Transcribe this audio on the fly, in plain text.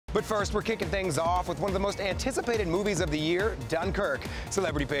But first, we're kicking things off with one of the most anticipated movies of the year, Dunkirk.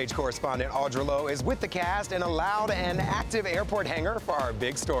 Celebrity Page correspondent Audra Lowe is with the cast in a loud and active airport hangar for our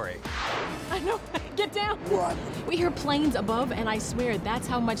big story. I know. Get down. What? We hear planes above, and I swear that's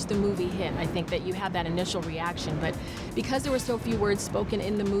how much the movie hit. I think that you had that initial reaction, but because there were so few words spoken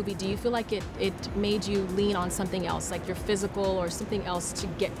in the movie, do you feel like it made you lean on something else, like your physical or something else to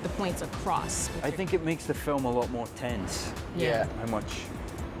get the points across? I think it makes the film a lot more tense. Yeah. How much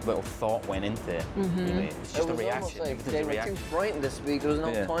little thought went into it. Really. It's just a reaction. Like they were too frightened to speak. There was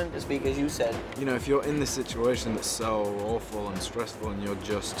no time to speak, as you said. You know, if you're in this situation that's so awful and stressful and you're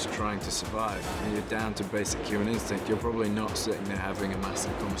just trying to survive and you're down to basic human instinct, you're probably not sitting there having a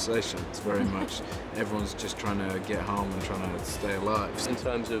massive conversation. It's very much everyone's just trying to get home and trying to stay alive. In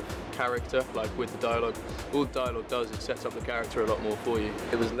terms of character, like with the dialogue, all the dialogue does is set up the character a lot more for you.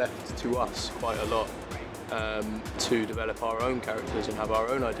 It was left to us quite a lot to develop our own characters and have our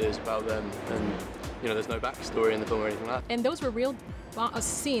own ideas about them. And you know, there's no backstory in the film or anything like that. And those were real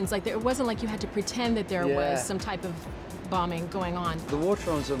scenes. Like, it wasn't like you had to pretend that there was some type of bombing going on. The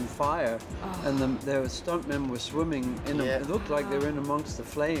water was on fire, and the stuntmen were swimming in them. It looked like they were in amongst the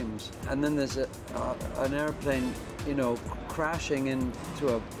flames. And then there's an airplane, you know, crashing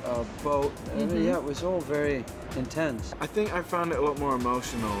into a boat. Yeah, it was all very intense. I think I found it a lot more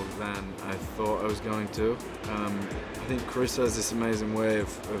emotional than I thought I was going to. I think Chris has this amazing way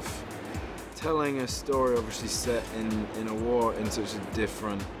of telling a story obviously set in a war in such a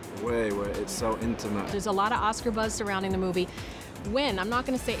different way where it's so intimate. There's a lot of Oscar buzz surrounding the movie. When, I'm not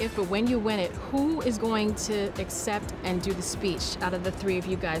going to say if, but when you win it, who is going to accept and do the speech out of the three of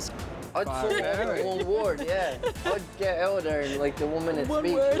you guys? I'd say one word, I'd get out there and like the 1 minute One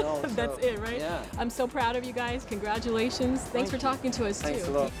speech. word. You know, That's it, right? Yeah. I'm so proud of you guys. Congratulations. Thanks for talking to us, too. Thanks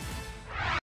a lot.